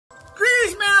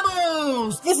Greetings,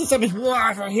 mammals! This is Something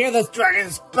More from here. This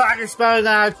dragon spider spotted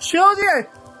out children.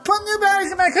 Put new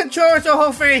batteries in my controller so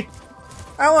hopefully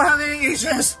I won't have any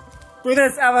issues with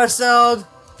this episode.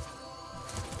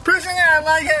 Personally, I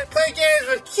like it. Play games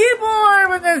with keyboard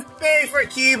when there's space for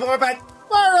keyboard, but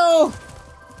Spyro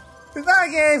is not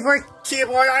a game for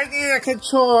keyboard. I need a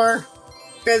controller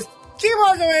because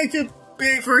keyboards are way too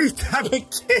big for these type of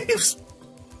games.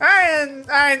 I'm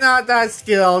not that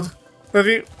skilled. But if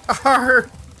you are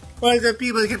one of the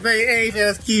people that can play anything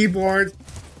with keyboard,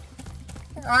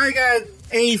 I got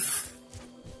a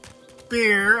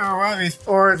spear or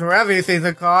whatever you think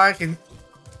they're called. I can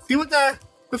see what the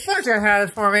professor has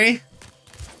for me.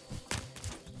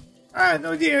 I have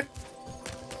no idea.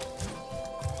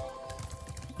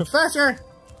 Professor!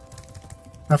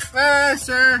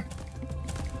 Professor!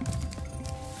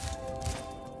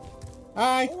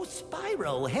 Hi. Oh,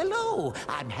 Spyro, hello.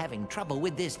 I'm having trouble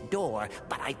with this door,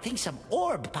 but I think some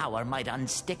orb power might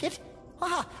unstick it.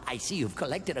 Ah, I see you've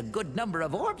collected a good number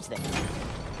of orbs then.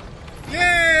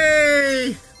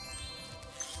 Yay!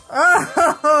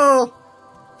 Oh!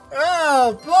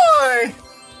 Oh, boy!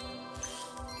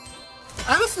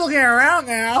 I'm just looking around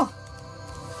now.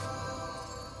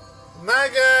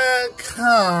 Mega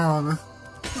Cone.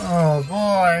 Oh,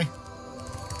 boy.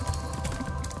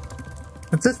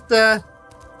 It's just,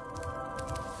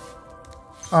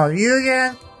 oh, you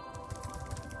again?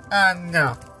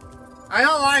 No. I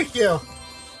don't like you.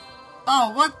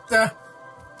 Oh, what the?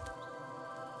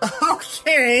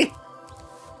 Okay.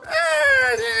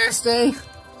 Interesting.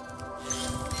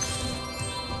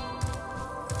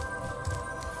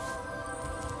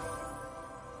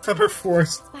 Number 4.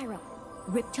 Spyro,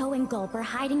 Ripto and Gulp are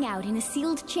hiding out in a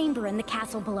sealed chamber in the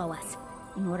castle below us.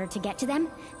 In order to get to them,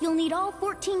 you'll need all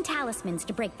 14 talismans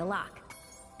to break the lock.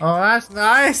 Oh, that's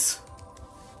nice!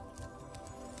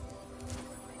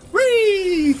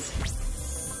 Whee!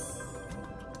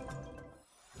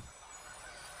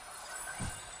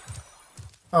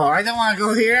 Oh, I don't want to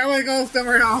go here. I want to go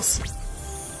somewhere else.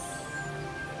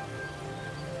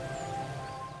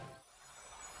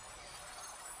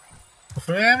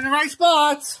 Hopefully I'm in the right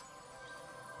spot.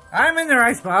 I'm in the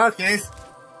right spot. Okay. Start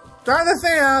the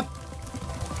thing up.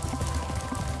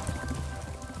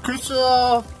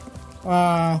 Crystal,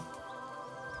 got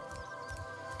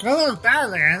a little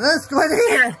Badland. Let's go in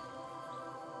here.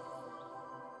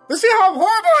 Let's see how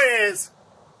horrible it is.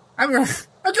 I'm going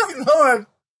lower.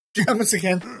 Once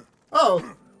again. Oh.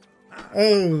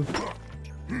 Oh.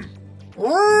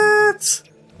 What?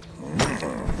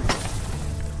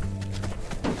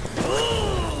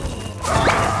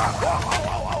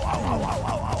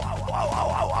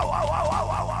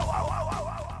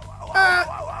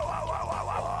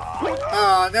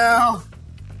 Oh no!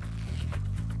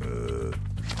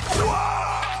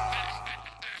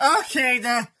 Okay,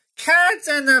 the cats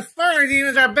and the fire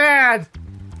demons are bad!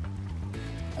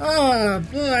 Oh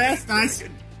boy, that's nice.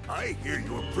 I hear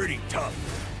you're pretty tough.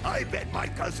 I bet my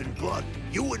cousin Glug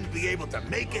you wouldn't be able to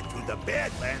make it through the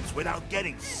Badlands without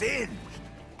getting singed.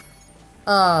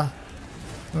 Huh?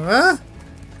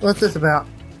 What's this about?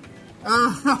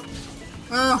 Oh.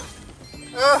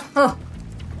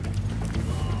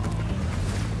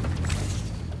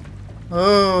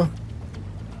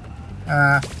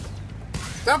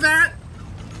 Stop that!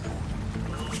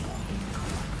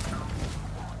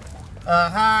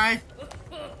 Hi.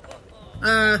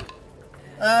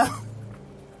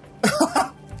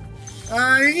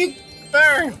 You need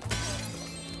better.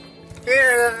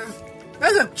 Here,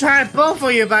 that's a giant bone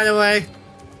for you, by the way.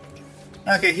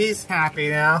 Okay, he's happy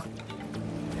now.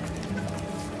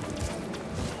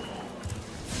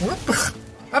 Whoop.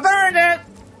 I burned it!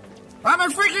 I'm a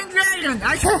freaking dragon!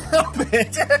 I can't help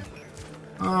it!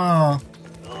 Oh.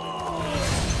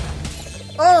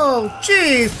 Oh,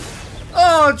 jeez!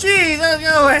 Oh, jeez!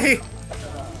 No way!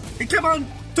 You kept on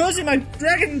touching my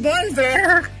dragon buns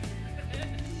there!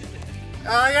 Oh,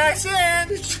 I got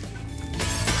singed!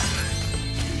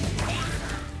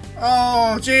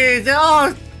 Oh, jeez!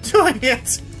 Oh, doing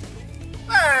it!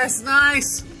 That's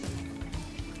nice!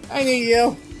 I need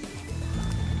you.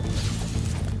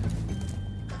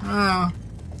 Oh.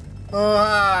 Oh,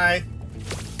 hi.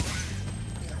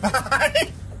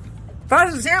 Hi.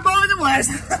 Fastest airboat in the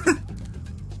west.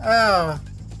 Oh.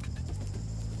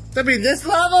 That'd be this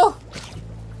level?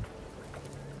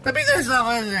 That'd be this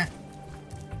level, isn't it?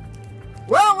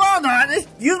 Well done.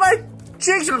 Use my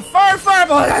cheeks and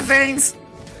fireball that things.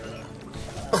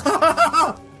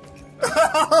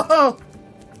 Oh,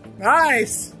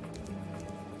 nice.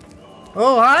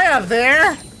 Oh, hi up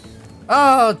there.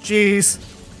 Oh, jeez.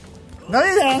 No,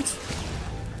 you don't.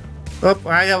 Oh,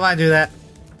 I don't want to do that.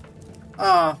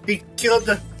 Oh, he killed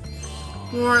the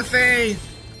poor thing.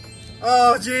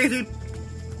 Oh, jeez.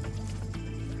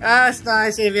 That's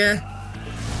nice of you.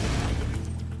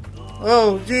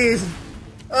 Oh, jeez.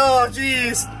 Oh,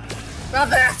 jeez. Not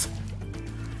that.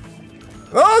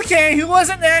 Okay, who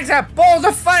wasn't next? That balls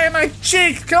of fire in my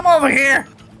cheek. Come over here.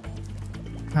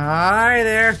 Hi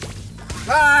there.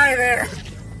 Hi there.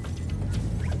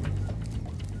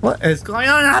 What is going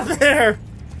on up there?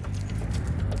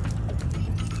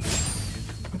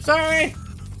 I'm sorry.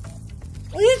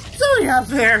 What are you doing up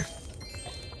there?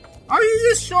 Are you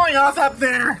just showing off up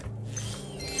there?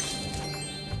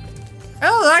 I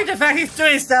don't like the fact he's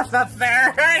doing stuff up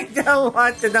there. I don't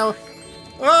want to know.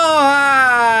 Oh,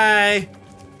 hi.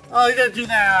 Oh, you're gonna do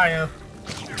that, are you?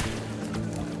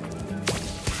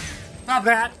 Not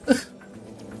bad.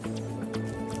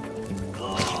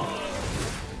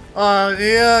 Oh,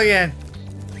 you again.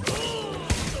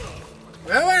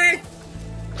 Really?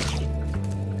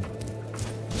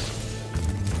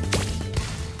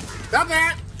 Stop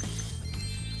that!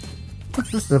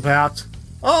 What's this about?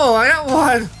 Oh, I got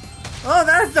one! Oh,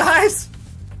 that's nice!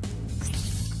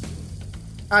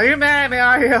 Are you mad at me,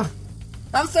 are you?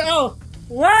 I'm so... Oh,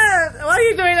 what? What are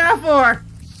you doing that for?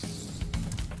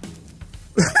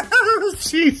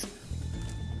 Jeez.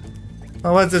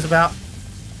 Oh, what's this about?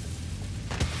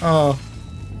 Oh.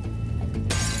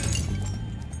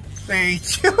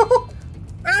 Thank you.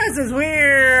 This is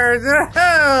weird.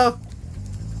 Oh.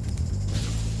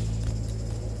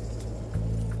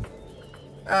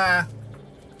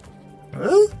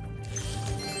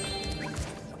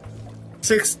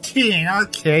 16,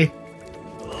 okay.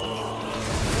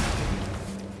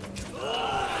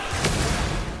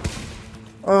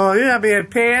 Oh, you're not being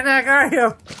pain in the neck, are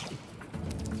you?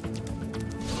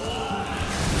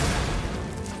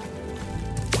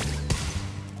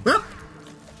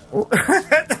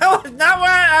 That was not what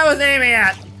I was aiming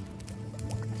at.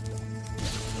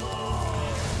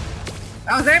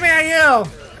 I was aiming at you.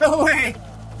 Go away.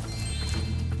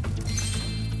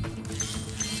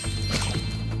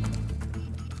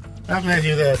 I'm gonna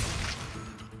do this.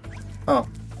 Oh.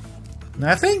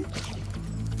 Nothing?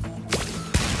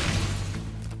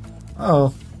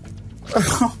 Oh.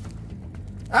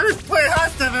 I just put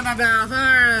hot stuff in my mouth,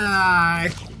 aren't I?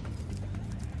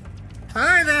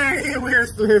 Hi there, you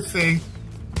weird thing.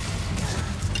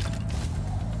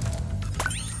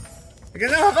 I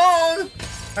got no phone!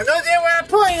 I don't know where I'm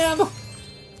putting him!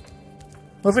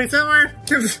 Hopefully somewhere.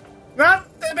 Not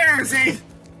embarrassing!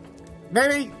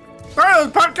 Maybe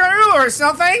Burrow's Parkaroo or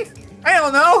something? I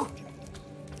don't know!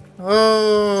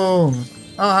 Oh.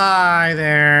 Oh, hi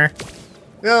there.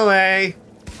 Go away.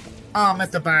 Oh,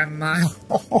 Mr. By a Mile.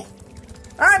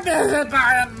 I missed it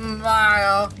by a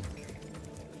mile.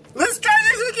 Let's try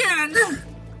this again.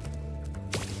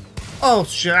 Oh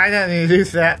shit, I didn't need to do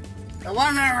that. I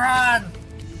want to run.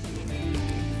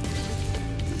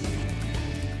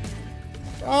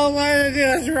 All I want to do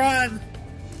is run.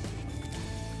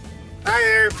 Hi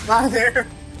there, hi there.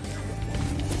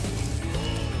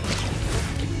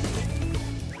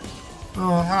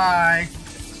 Oh, hi.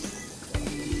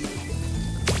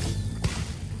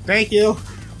 Thank you.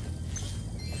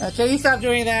 Can you stop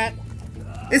doing that?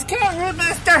 It's kind of rude,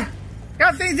 mister!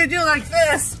 Got things to do like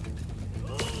this!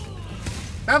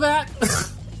 How about?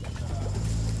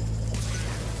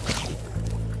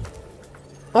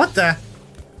 What the?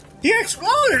 He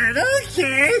exploded!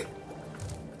 Okay!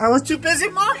 I was too busy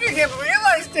mocking him and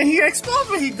realized that he explodes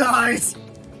when he dies!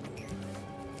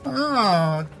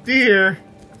 Oh, dear.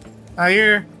 I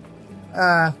hear...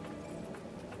 Huh?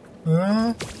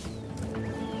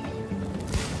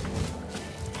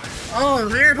 Oh,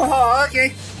 weird ball,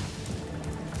 okay.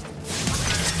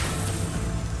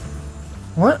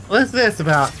 What's this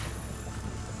about?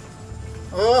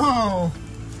 Oh,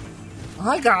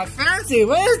 I got fancy.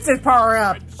 What is this power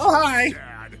up? Oh, hi.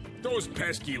 Dad, those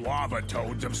pesky lava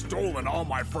toads have stolen all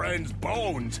my friend's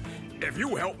bones. If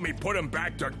you help me put them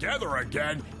back together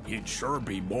again, it'd sure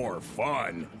be more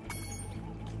fun.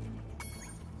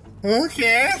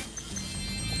 Okay.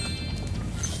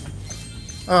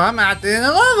 Oh, I'm out there in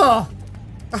the level.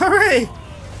 Alright.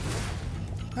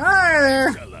 Hi there.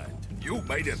 Excellent. You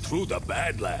made it through the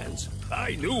Badlands.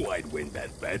 I knew I'd win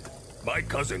that bet. My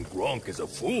cousin Gronk is a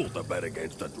fool to bet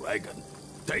against the dragon.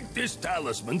 Take this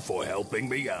talisman for helping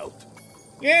me out.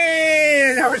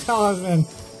 Yay! Our talisman.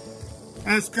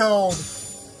 That's gold.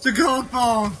 It's a gold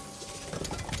bone.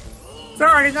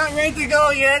 Sorry, not ready to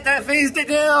go yet. That thing's to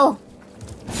do.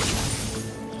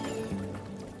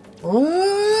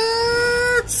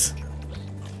 What?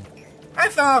 I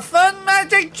found a fun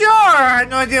magic jar! I had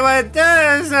no idea what it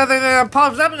does other than it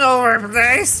pops up in over the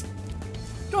place.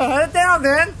 Go head down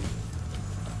then.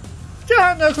 Still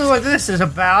have no clue what this is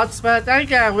about, but I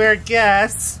got a weird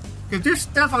guess. Cause there's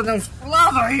stuff on the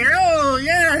lava here. Oh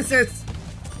yes, it's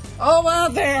all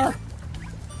out there.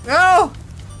 No,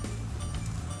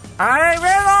 I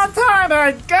ran on time, but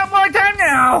I got more time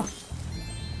now.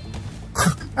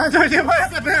 I told you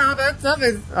what it's about, but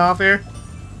something's off here.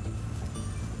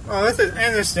 Oh, this is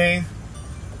interesting.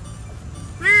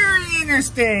 Very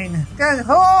interesting. Got a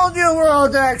whole new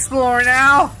world to explore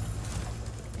now.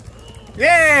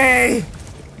 Yay!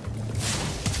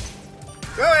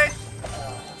 Good.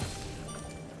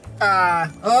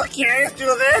 Okay, let's do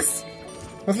this.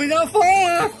 If we don't fall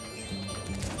off.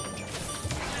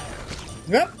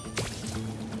 Yep.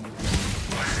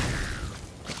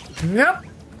 Yep.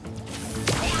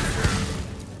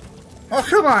 Oh,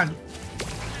 come on.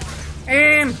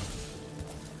 Aim.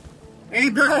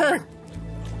 Aim better.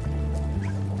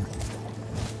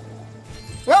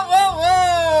 Whoa, whoa,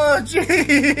 whoa!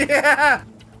 Gee! Yeah.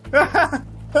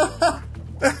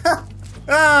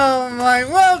 Oh my,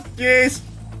 whoa, jeez!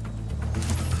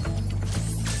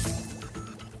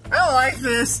 I don't like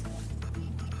this.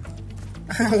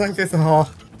 I don't like this at all.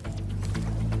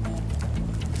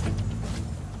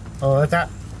 Oh, is that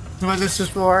what this is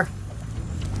for?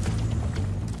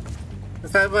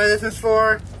 Is that what this is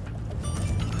for?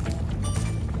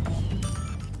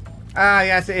 Ah,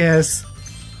 yes it is.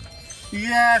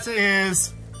 Yes it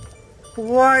is.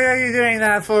 Why are you doing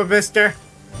that for, mister?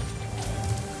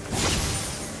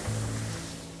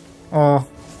 Oh.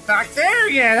 Back there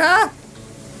again, huh?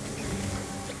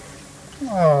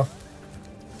 Oh.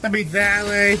 Let me that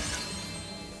way. I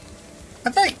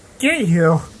thought I'd get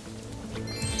you.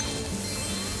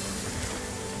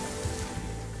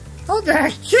 How did I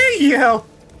get you?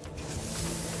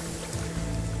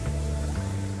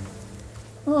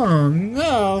 Oh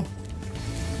no.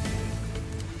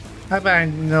 How about I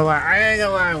know what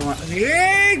I want?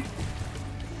 Eek!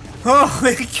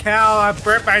 Holy cow, I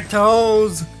burnt my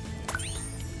toes.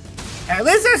 At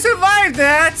least I survived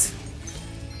that.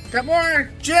 Got more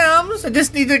gems. I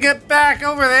just need to get back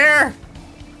over there.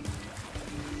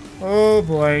 Oh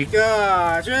boy,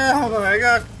 gosh. Oh my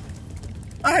god.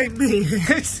 I made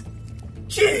it.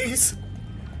 Jeez.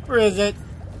 Where is it?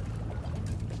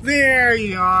 There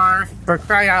you are. For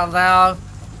crying out loud.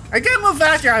 I gotta move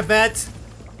faster, I bet.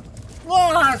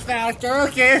 Lost faster.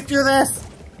 Okay, let's do this.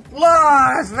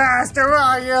 Lost faster, where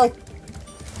are you?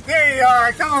 There you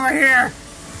are. Come over here.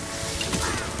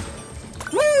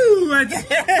 Woo! I did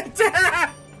it!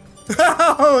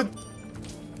 Oh!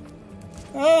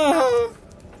 Oh!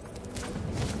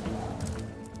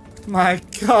 My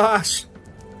gosh!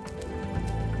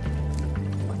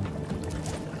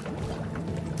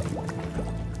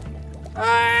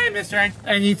 Hi, mister.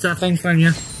 I need something from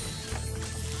you.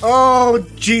 Oh,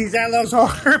 jeez, that looks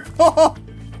horrible!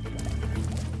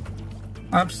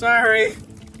 I'm sorry.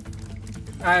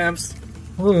 I am.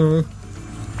 Ooh.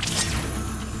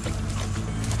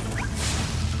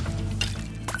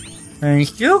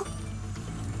 Thank you.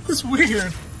 It's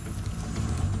weird.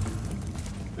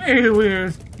 Very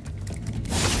weird.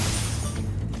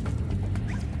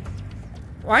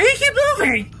 Why do you keep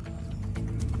moving?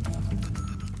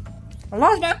 I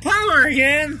lost my power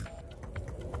again.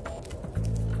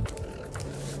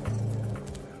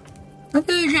 I'm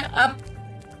gonna get up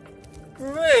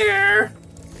there.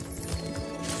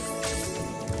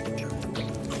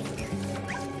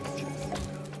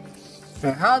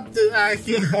 So how did I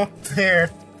get up there?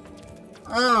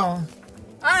 Oh,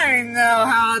 I know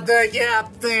how to get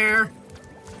up there.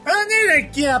 I don't need to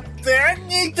get up there. I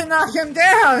need to knock him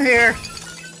down here.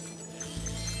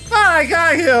 Oh, I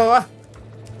got you.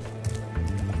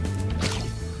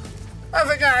 I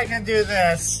forgot I can do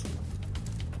this.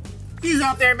 He's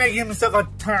up there making himself a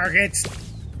target.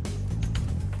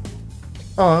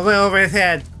 Oh, way over his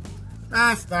head.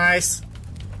 That's nice.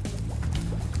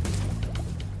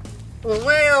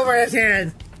 Way over his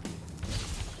head.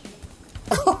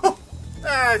 Oh,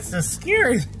 that's just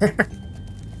scary there.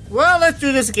 Well, let's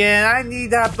do this again. I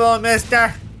need that bone,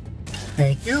 mister.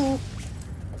 Thank you.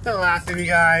 The last of you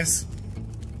guys.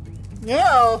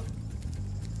 No.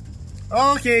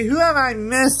 Okay, who have I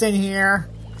missed in here?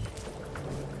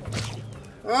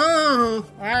 Oh,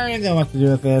 I don't know what to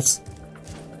do with this.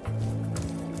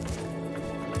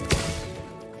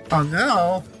 Oh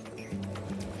no.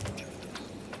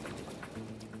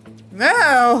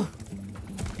 No!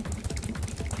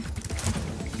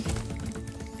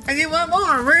 I need one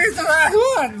more! Where's the last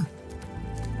one?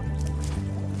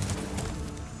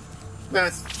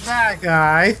 That's that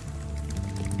guy.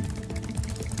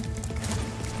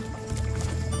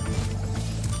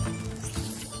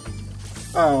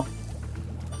 Oh.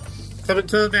 Someone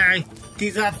told me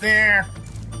he's up there.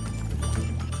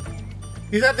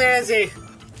 He's up there, is he?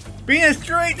 Being a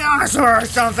straight dinosaur or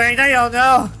something, I don't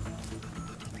know.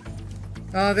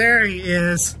 Oh, there he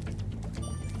is.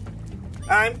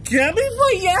 I'm coming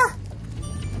for ya!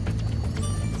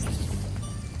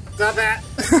 Stop that.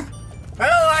 I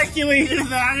don't like you when you do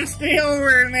that. Just stay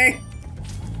over me.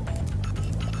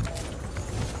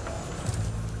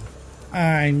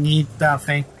 I need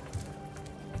nothing.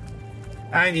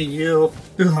 I need you.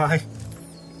 Goodbye.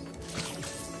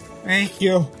 Thank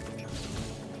you.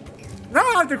 Now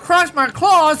I have to cross my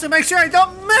claws to make sure I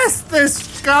don't miss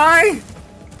this guy.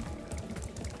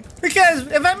 Because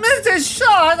if I miss this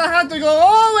shot, I have to go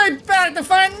all the way back to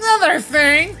find another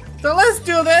thing. So let's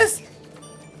do this.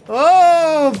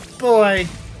 Oh boy.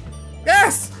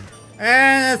 Yes!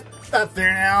 And it's up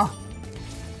there now.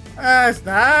 That's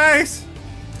nice.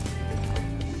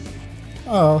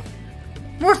 Oh.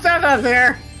 More stuff up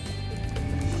there.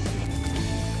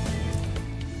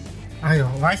 I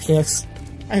don't like this.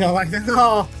 I don't like this at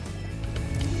all.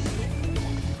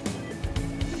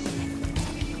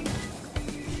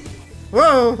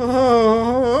 Whoa, whoa,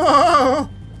 whoa.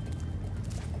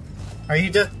 Are you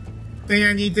the thing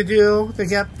I need to do to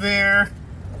get there?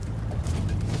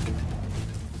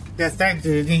 Yes, thank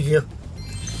you, need you.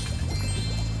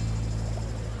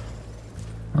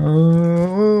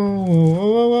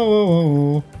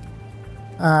 Oh,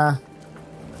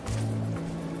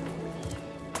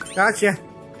 gotcha.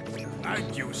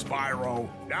 Thank you, Spyro.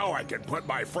 Now I can put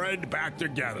my friend back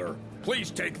together.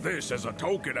 Please take this as a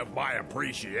token of my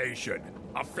appreciation.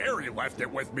 A fairy left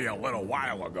it with me a little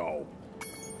while ago.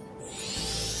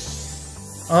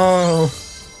 Oh.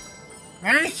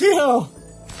 Thank you.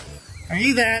 I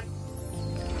need that.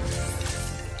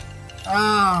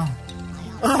 Oh.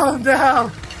 Oh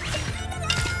no.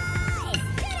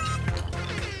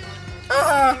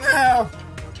 Oh no.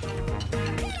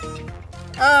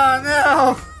 Oh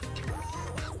no.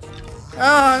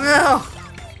 Oh no.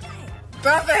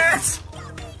 Stop it.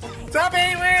 Stop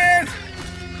being weird.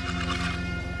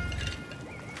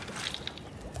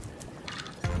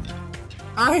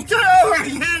 I'm over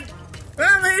again.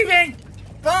 I'm leaving.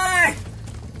 Bye.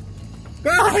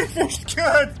 Bye. It's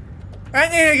good. I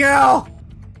need to go.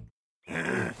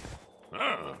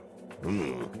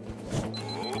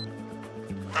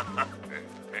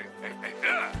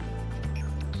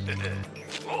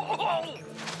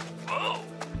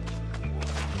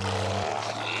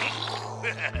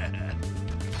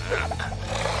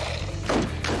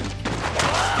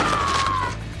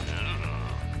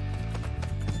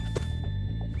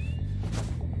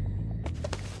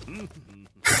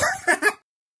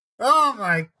 Oh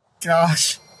my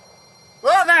gosh.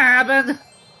 Well, that happened.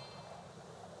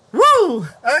 Woo!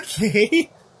 Okay.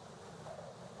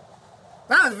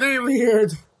 That was very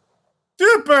weird.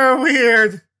 Super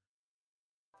weird.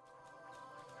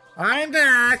 I'm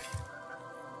back.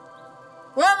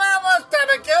 Well, almost time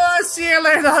to go. See you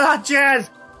later, Jen.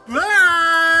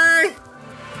 Bye!